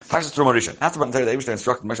Parshas Teruma Rishon. After the Eibushter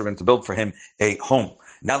instructed Moshe Rabbeinu to build for him a home.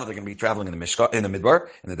 Now that they're going to be traveling in the Midbar,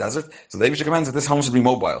 in the desert, so the Eibushter commands that this home should be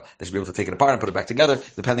mobile. They should be able to take it apart and put it back together,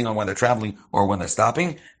 depending on when they're traveling or when they're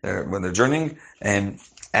stopping, when they're journeying. And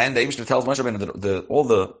the Eibushter tells Moshe Rabbeinu that all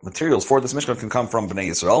the materials for this Mishkan can come from Bnei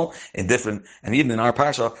Yisrael and even in our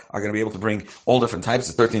Parsha are going to be able to bring all different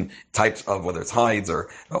types, 13 types of whether it's hides or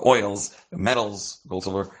oils, metals, gold,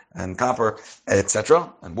 silver, and copper,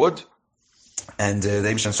 etc., and wood. And the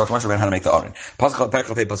Eibushter instructed Moshe Rabbeinu how to make the Aron. The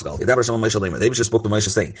Eibushter spoke to Moshe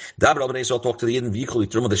saying, talk to the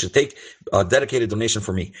Yidden, they should take a dedicated donation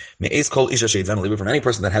for me. From any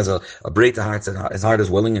person that has a breit to heart, his heart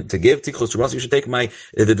is willing to give, you should take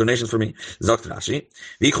the donations for me. The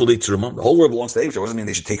whole world belongs to the Eibushter. It doesn't mean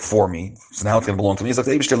they should take for me. So now it's going to belong to me. The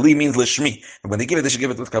Eibushter li means lishmi. And when they give it, they should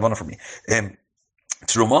give it with kavanah for me.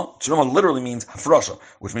 Teruma literally means hafrasha,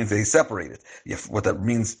 which means they separate it. What that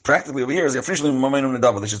means practically over here is they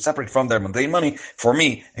should separate from their mundane money for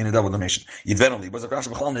me a nedava donation. Yidvenoli, but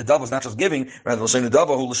nedava is not just giving, rather l'shein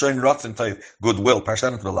nedava who l'shein ratzin type goodwill.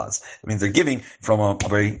 Parshanat velaz. It means they're giving from a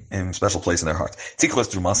very special place in their heart. Tiklas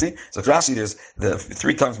terumasi. So Rashi, there's the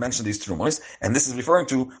 3 times mentioned these terumas, and this is referring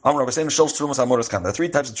to Amar Rabbeinu Shlosh terumas hamoras kan. The 3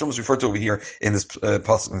 types of terumas referred to over here in this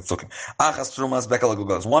pasuk in Sukkim. Achas terumas bekel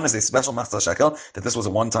agugos. One is a special machzah shekel that this was a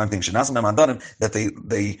one-time thing. That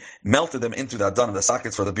they melted them into the adanim, the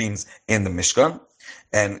sockets for the beams in the Mishkan.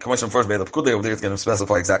 And Commission first Be'el of Kudei over there is going to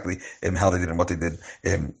specify exactly how they did and what they did.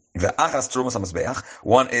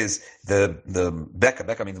 One is the Beka.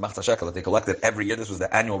 Beka means Machzah Shekel that they collected every year. This was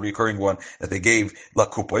the annual recurring one that they gave La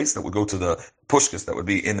Kupois that would go to the Pushkas that would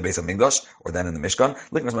be in the base of Migdash or then in the Mishkan.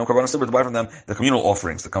 To buy from them the communal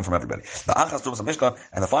offerings that come from everybody. The Achas Trumas Mishkan,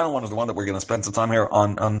 and the final one is the one that we're going to spend some time here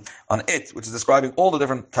on it, which is describing all the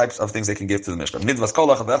different types of things they can give to the Mishkan. Nidvas Kol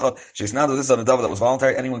Echad V'Echad. She's now that this is a nedava that was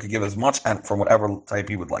voluntary. Anyone could give as much and from whatever type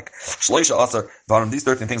he would like. Shleisha Asar Varam. These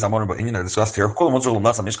 13 things I'm wondering about are discussed here.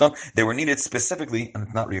 They were needed specifically, and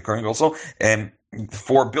it's not reoccurring also,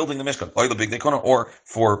 for building the Mishkan, or the big Dekona, or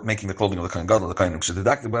for making the clothing of the Kohen Gadol, the Kohen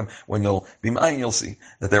Ukshedidaktik. When you'll be mine, you'll see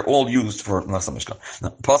that they're all used for Nasa Mishkan. Now,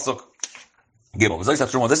 Pasuk Gimel. This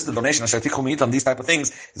is the donation on these type of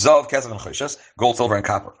things. Zav, Kesef, and Choshes, gold, silver, and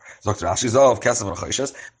copper. Dr. Rashi, Zav, Kesef, and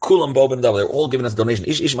Choshes, Kulam, Bob, and Dav. They're all given as a donation.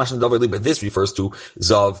 Ish, Mash, and Dav, but this refers to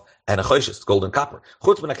Zav and a Choshes, gold and copper.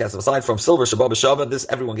 Chutz ben Kesef, aside from silver, Shabbat, Shava, this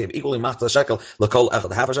everyone gave equally Machzah Shekel, Lakol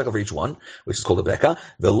Echad, half a shekel for each one, which is called the Beka.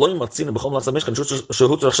 Ve'loim Matzina B'chom Latza Mishkan,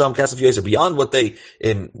 Shehut Racham Kesef Yeser. Beyond what they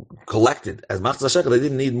collected as Machzah Shekel, they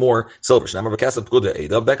didn't need more silver. Shnamar B'Kesef Pkuda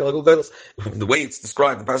Eida, Beka Lakol Gailos. The way it's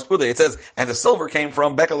described in Parashat Pkuda, it says, and the silver came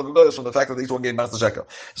from Bekel Agugodos, from the fact that each one gave Machzah Shekel.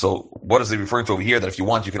 So what is he referring to over here? That if you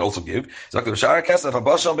want, you can also give.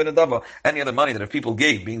 Any other money that if people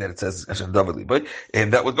gave, being that it says and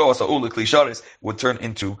that would go also Kli Sharis would turn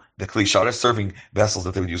into the Kli Sharis, serving vessels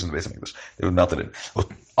that they would use in the base of English. They would melt it in.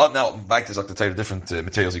 Now back to the different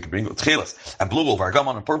materials you can bring. Tchelas and blue wool,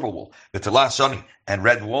 vargamon and purple wool, the telas shani and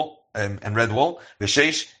red wool,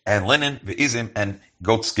 v'sheish and linen, v'izim and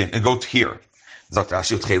goat skin, and goat hair.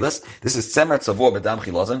 This is Tzemer Tzavor B'dam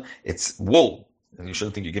Chilazon. It's wool. And you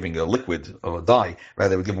shouldn't think you're giving a liquid or a dye. Rather,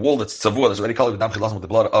 they would give wool that's Tzavor, that's already colored B'dam Chilazon with the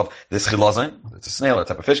blood of this Chilazon. It's a snail or a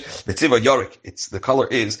type of fish. V'tziva Yorik. The color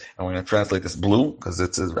is, and we're going to translate this blue, because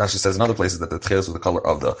it actually says in other places that the Tcheles is the color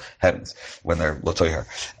of the heavens when they're Lotoyher.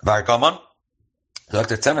 Vargaman. You're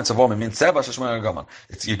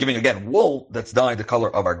giving again wool that's dyed the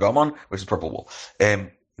color of our gammon, which is purple wool.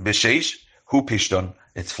 B'sheish, hu pishton.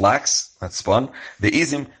 It's flax that's spun. The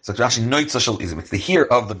izim, so Rashi noitza shel izim. It's the hair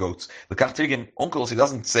of the goats. The Kartirgin uncles, he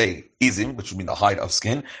doesn't say izim, which would mean the hide of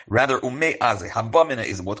skin. Rather ume aze habamina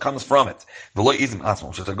izim, what comes from it. V'lo izim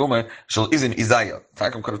asmo shetaguma shel izim izaya.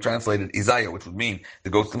 Targum could have translated izaya, which would mean the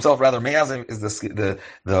goats themselves. Rather me azim is the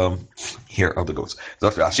hair of the goats.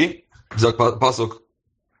 Dr. Rashi, pasuk.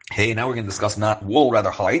 Hey, now we're going to discuss not wool,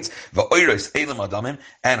 rather hides. Va'oiros elim adamim,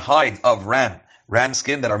 and hides of ram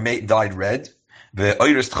skin that are dyed red. The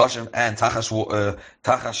oiris tchashim and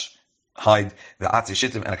tachash hide, the atzi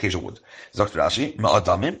shittim and acacia wood. Dr. Rashi,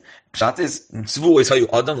 ma'adamim. Pshat is tzvu is hayu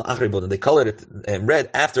adam la'achri bodin. They colored it red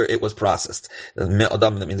after it was processed.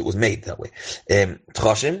 Me'adamim, that means it was made that way.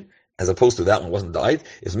 Tchashim, as opposed to that one wasn't dyed,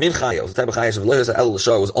 is min chaya. It was the type of chaya of el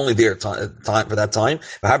l'shah. Was only there time for that time.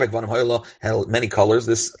 V'harbek vanim hayla had many colors.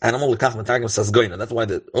 This animal l'kach m'targim says goyna. That's why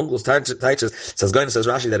the Onkelos Taiches says goyna, says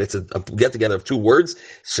Rashi that it's a get together of two words,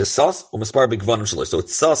 shesas u'mispar b'gvanim shalosh. So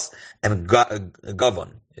it's sas and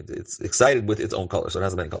gavan. It's excited with its own color, so it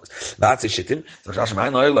has many colors. That's a shittim. Where do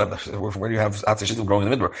you have Atze shittim growing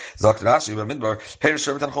in the midbar? Zakt Rashi, the midbar. Perish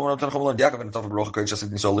Shevet and Chomer, Yaakov and Tov Baruch Kodesh just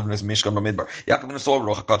in so living in this Mishkan midbar. Yaakov and Saul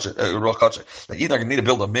Baruch Kodesh. That either need to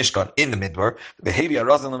build a Mishkan in the midbar. Behavior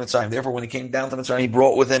Arazin Mitzrayim. Therefore, when he came down to Mitzrayim, he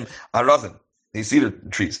brought with him Arazin, these cedar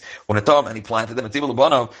trees. When it and he planted them. Atibul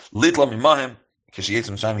Labanav Litlam Imahim.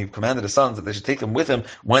 Mitzrayim, he commanded his sons that they should take them with him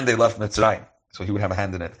when they left Mitzrayim. So he would have a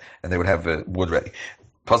hand in it, and they would have wood ready.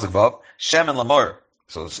 Pasuk Vav, Shemen Lamar.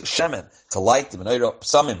 So Shemen, to light the menorah,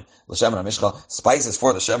 Psamim, L'Shemen HaMishcha, spices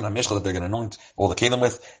for the Shemen HaMishcha that they're going to anoint all the kelim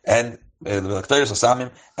with, and the L'Kteris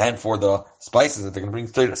Samim, and for the spices that they're going to bring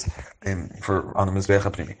Kteris for on the Mizbeach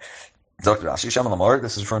HaPnimi. Dr. Rashi, Shemen Lamar,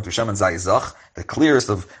 this is referring to Shemen Zayizach, the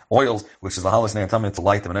clearest of oils, which is the Halas Ne'atamim, to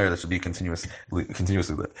light the menorah that should be continuously lit.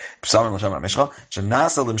 Psamim L'Shemen HaMishcha,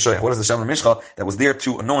 Shenasa L'Mshoyach, what is the Shemen HaMishcha that was there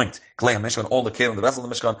to anoint Klei HaMishkan, all the kelim, the vessel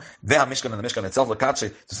of the Mishkan, Ve'HaMishkan and the Mishkan itself,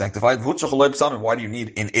 L'Katshe, to sanctify it. V'Hutshach Psamim, why do you need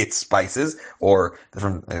in it spices, or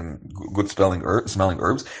different good smelling herbs?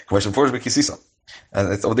 Question 4 is B'Kisisa.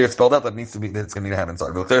 And it's over there, it's spelled out that it's going to need to have inside.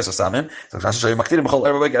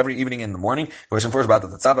 Every evening in the morning. Question 4 is about the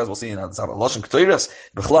tzava, as we'll see in the tzava. Lashon K'toires,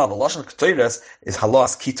 the Lashon K'toires is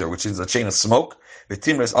halas kiter, which is a chain of smoke,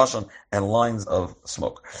 v'timres ashon, and lines of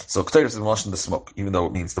smoke. So K'toires is Lashon the smoke, even though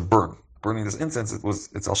it means to burn. Burning this incense,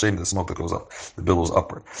 it's al shem, the smoke that goes up, the billows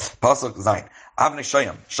upward. Pasuk Zayin, Avnei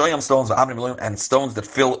Shoyam stones, Avnei Miluim, and stones that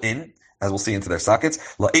fill in, as we'll see into their sockets,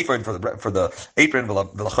 la'efron for the apron,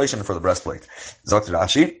 v'lachoshen for the breastplate. Zok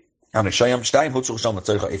Rashi, Avnei Shoyam, Shtayim Hutshul Sham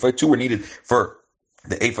L'Tzorcha Ephod. 2 were needed for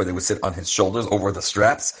the ephod that would sit on his shoulders over the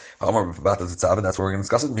straps. That's where we're going to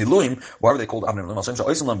discuss it. Miluim, why are they called Avnei Miluim?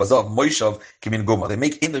 They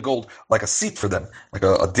make in the gold like a seat for them, like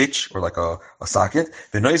a ditch or like a socket.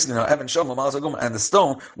 And the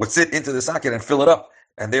stone would sit into the socket and fill it up.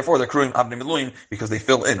 And therefore they're crewing Avnei Miluim because they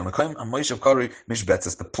fill in.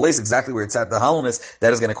 The place exactly where it's at, the hollowness,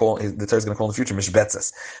 that is going to call, the Torah is going to call in the future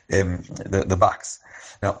Mishbetzes, the box.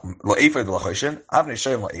 Now, la'ephod la'choshen, Avnei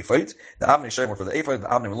Shoyam la'ephod. The Avnei Shoyam were for the ephod, the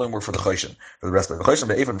Avnei Miluim were for the choshen, for the rest of the choshen.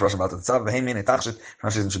 The ephod, Rashi about the tzav, v'hein min tachshit.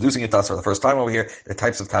 Rashi is introducing it to us for the first time over here. The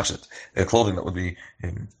types of tachshit, clothing that would be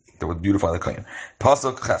that would beautify the kohen.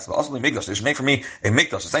 Pasuk ches. Also the mikdash. They should make for me a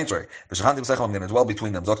mikdash, a sanctuary. I'm going to dwell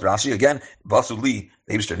between them. Dr. Rashi again. Vasu li.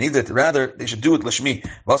 The Eibishter needs it. Rather, they should do it l'shmi.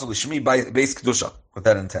 Vasu l'shmi by base kedusha. With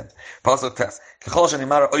that intent. Pasuk tes. Kechol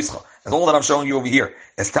shenimara oischa. As all that I'm showing you over here,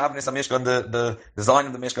 as tavnis hamishkan, the design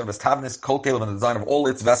of the mishkan, as tavnis kol kelim, and the design of all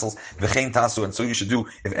its vessels, v'chein tasu, and so you should do.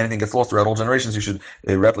 If anything gets lost throughout all generations, you should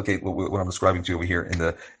replicate what I'm describing to you over here in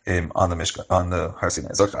the on the mishkan, on the Har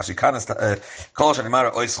Sinai. Dr. Rashi kanas kol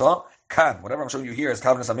shenimara oischa. Whatever I'm showing you here is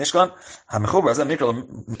Tavnis HaMishkan. HaMechubar,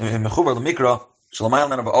 Mechubar l'Mikra, Shalamayel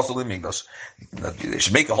Nana, but also l'Mikdash. They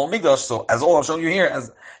should make a whole Mikdash, so as all I'm showing you here,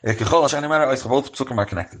 as Kechol Hashem Nemara, both psukim are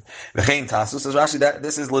connected. V'chein Tasu, says Rashi, that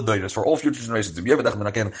this is l'doiros, for all future generations. If you ever one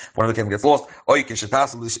of the kelim gets lost, Oy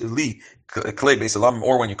Keshetasu li Klei Beis Elamim,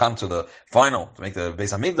 or when you come to the final, to make the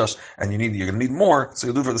Beis HaMikdash, and you're going to need more, so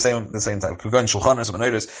you do it for the same type. Kugan Shulchanos,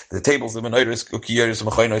 the tables, the Menoiros, Ukiyers,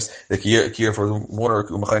 Mechoinos, the Kiyar for the water,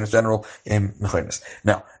 Mechoinos general, Mechoinos.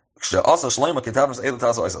 Now, also Shlomo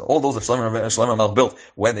all those that Shlomo built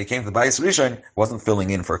when they came to the Bayis Rishon wasn't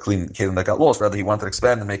filling in for a clean kelim that got lost. Rather, he wanted to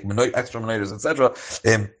expand and make extra menorahs, etc.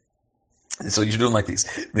 So you should do them like these.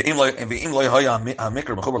 Now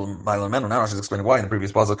Rashi is explaining why in the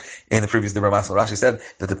previous pasuk, in the previous Dibra Masel, Rashi said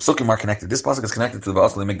that the psukim are connected. This pasuk is connected to the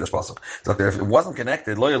V'asli Mikdash pasuk. So if it wasn't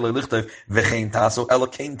connected, if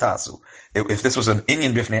this was an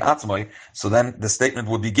inyan b'fnei atzmai, so then the statement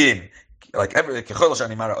would begin like as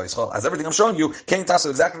everything I'm showing you, Kain Tasu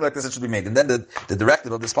exactly like this it should be made. And then the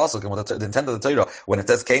directive of this pasuk and what the intent of the Torah, when it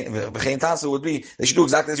says Kain Tasu, would be they should do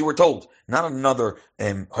exactly as you were told, not another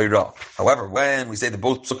Hayra. However, when we say that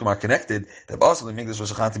both psukim are connected, the Basel English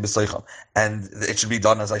was and it should be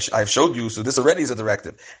done as I have showed you. So this already is a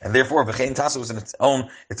directive, and therefore Kain Tasu is in its own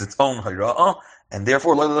Hayra. And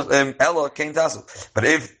therefore, Ella Kain Tasu. But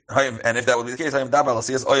if that would be the case,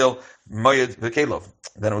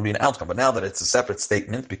 then it would be an outcome. But now that it's a separate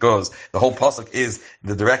statement, because the whole pasuk is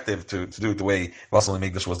the directive to do it the way Vasal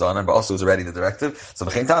Migdash was done, and also is already the directive. So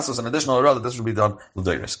the Kain Tasu is an additional order that this should be done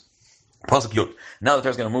l'doiros. Pasuk Yud. Now the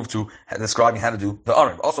Torah is going to move to describing how to do the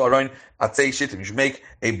Aron. Also, Aron Atzei Shittim. You should make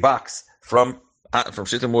a box from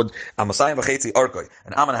shittim wood, amasayim v'chetzi arkoi,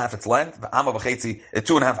 an am and a half its length, v'ama v'chetzi,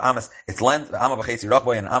 2.5 amas its length, v'ama v'chetzi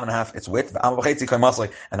rakboi, and an am and a half its width, v'ama v'chetzi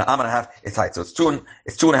kaimasoi, and an am and a half its height. So it's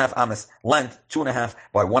 2.5 amas length, 2.5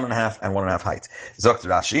 by 1.5 and 1.5 height. Zokt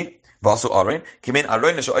Rashi, Vasu arein. Kimin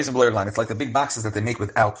arein is oisen blair line. It's like the big boxes that they make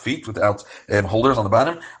without feet, without holders on the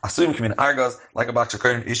bottom. Asum kimin argas, like a box of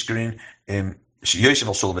current ishkarin, yoshev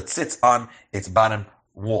al shul, it sits on its bottom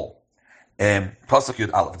wall. Pasuk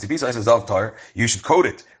Yud Aleph. You should coat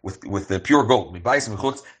it with the pure gold.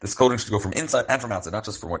 This coating should go from inside and from outside, not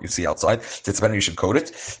just from what you see outside. You should coat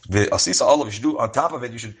it. The Asisa Aleph, you should do on top of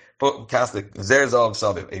it. You should cast the Zerzav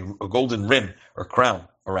Saviv, a golden rim or crown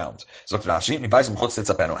around. So how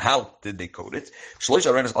did they coat it?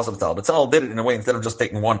 Betzalel did it in a way, instead of just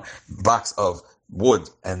taking one box of wood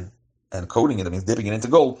and coating it, that means dipping it into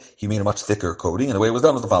gold, he made a much thicker coating, and the way it was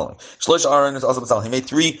done was the following. He made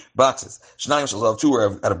 3 boxes. 2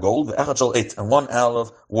 were out of gold, and 1 out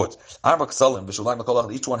of wood.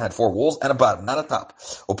 Each one had 4 walls and a bottom, not a top.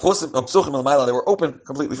 They were open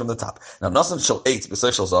completely from the top. Now,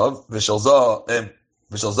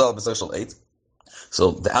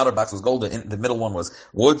 so the outer box was gold, the middle one was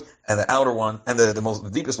wood, and the outer one, and the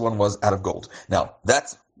deepest one was out of gold. Now,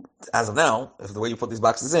 that's, as of now, if the way you put these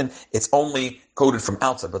boxes in, it's only coated from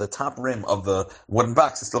outside, but the top rim of the wooden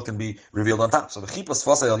box still can be revealed on top. So the chipas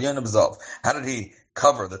fasei al yenim b'zav. How did he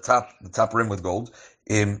cover the top rim with gold?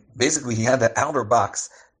 Basically, he had the outer box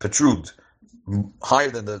protrude higher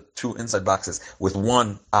than the 2 inside boxes with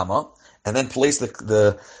 1 amma, and then place the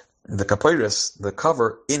kapeiros, the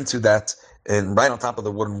cover, into that, and right on top of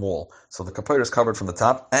the wooden wall. So the kapeiros is covered from the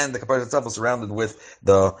top, and the kapeiros itself was surrounded with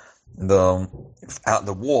the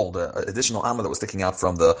wall, the additional amma that was sticking out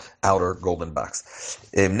from the outer golden box.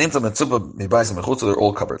 They're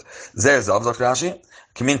all covered.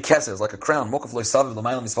 Kamin Keser is like a crown,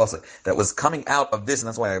 that was coming out of this, and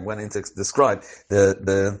that's why I went in to describe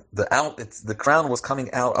the crown was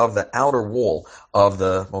coming out of the outer wall of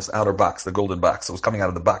the most outer box, the golden box. So it was coming out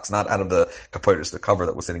of the box, not out of the kapeiros, the cover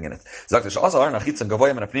that was sitting in it.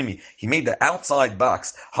 He made the outside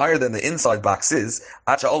box higher than the inside box is,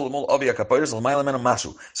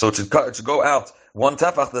 so it should go out 1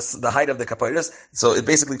 tefach, the height of the kapeiros, so it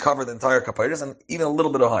basically covered the entire kapeiros and even a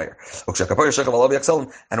little bit higher. And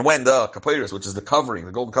when the kapeiros, which is the covering,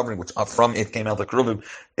 the golden covering, which from it came out the kerubim,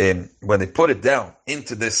 when they put it down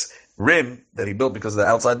into this rim that he built because of the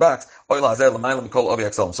outside box,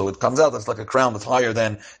 so it comes out that's like a crown that's higher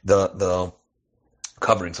than the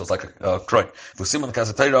covering, so it's like a crown. The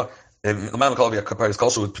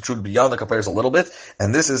would protrude beyond the kapeiros a little bit,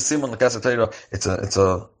 and this is Simon L'Kasatayra. It's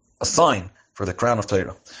a sign for the crown of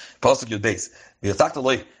Torah. Pasuk Yud Beis.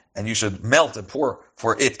 And you should melt and pour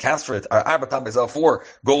for it, cast for it, 4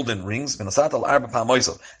 golden rings, and you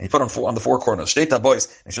put on the 4 corners. And you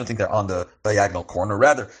shouldn't think they're on the diagonal corner.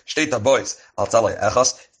 Rather, 2 tabois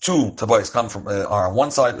come from are on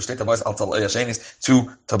one side, 2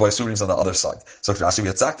 tabois rings on the other side. So it's the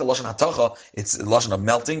lashon of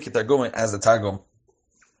melting, as the Targum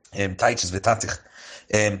taiches v'tatich.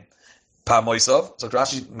 So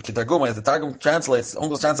Rashi Kitarguma, the Targum translates,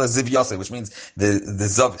 almost translates Ziv Yaseh, which means the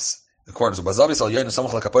zavis, the corners. But zavis al yayin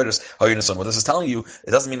samach lakapoiros hayin. What this is telling you,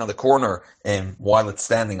 it doesn't mean on the corner while it's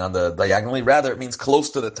standing on the diagonally. Rather, it means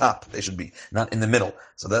close to the top. They should be, not in the middle.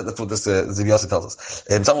 So that's what this Ziv Yaseh tells us.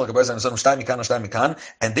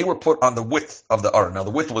 And they were put on the width of the aron. Now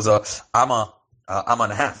the width was a amma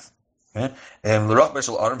and a half. And the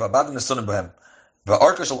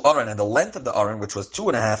aron, and the length of the aron, which was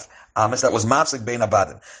 2.5 amas, that was mafsik bein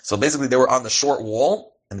abadim. So basically, they were on the short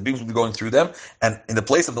wall, and the beams would be going through them. And in the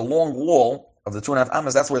place of the long wall of the 2.5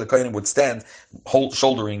 amas, that's where the kohenim would stand,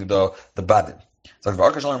 shouldering the badim. So there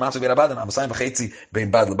was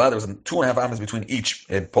 2.5 amas between each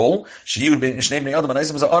pole. So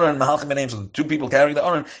the 2 people carrying the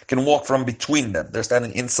aron can walk from between them. They're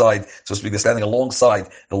standing inside, so to speak. They're standing alongside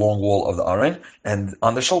the long wall of the aron, and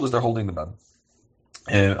on their shoulders they're holding the badim.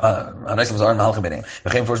 And that's spelled out over there.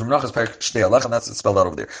 Now,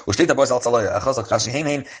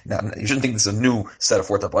 you shouldn't think this is a new set of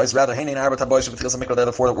 4 tabois. Rather, they're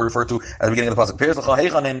the 4 that were referred to at the beginning of the pasuk.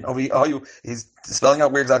 He's spelling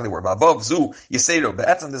out where exactly where. Vav zu yiseru. The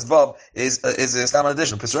etzem this vav is a stam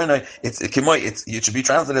addition. It should be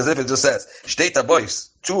translated as if it just says shtei tabois.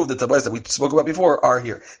 2 of the tabois that we spoke about before are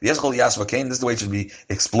here. This is the way it should be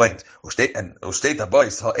explained. The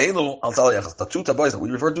 2 tabois that we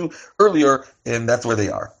referred to earlier, and that's where they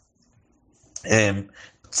are.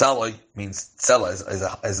 Tzaloi means tzela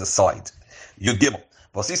is a side. Yud Gimel.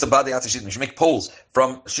 You should make poles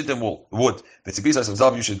from shittim wood.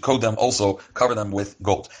 You should coat them, also cover them with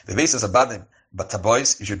gold. The basis of badim But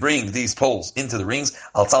tabois, you should bring these poles into the rings.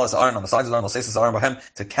 Al talis aron on the sides of the aron, al seisis aron bahem,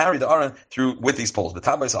 to carry the aron through with these poles. But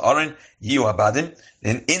tabois aron yiu abadim,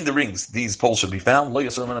 and in the rings these poles should be found. Lo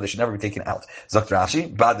yasur mimenu, they should never be taken out. Zok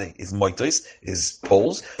Rashi, bade is moitos, is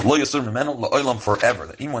poles. Lo yasur mimenu la'olam, forever.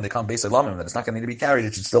 That even when they come base olamim, that it's not going to need to be carried.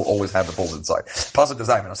 It should still always have the poles inside. Pasuk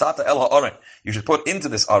dezayim asata el ha'aron. You should put into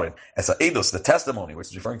this aron as a eidos, the testimony, which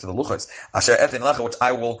is referring to the luchos. Asher etin lecha, which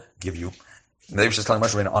I will give you. The Rebbe is telling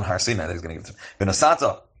Moshe Rabbeinu on Har Sinai that he's going to give it to him.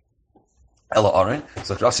 V'nasata el ha'aron.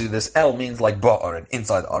 So Rashi, this el means like ba'aron,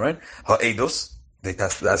 inside the aron. Ha'edos, they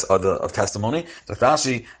test that's of testimony. So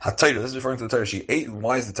Rashi ha'Torah, this is referring to the Torah. She ate.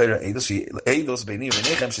 Why is the Torah eidos? She eidos beini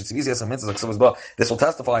v'nechem shetzivisi as a mitzvah. This will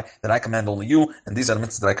testify that I command only you, and these are the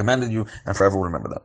mitzvahs that I commanded you, and forever will remember that.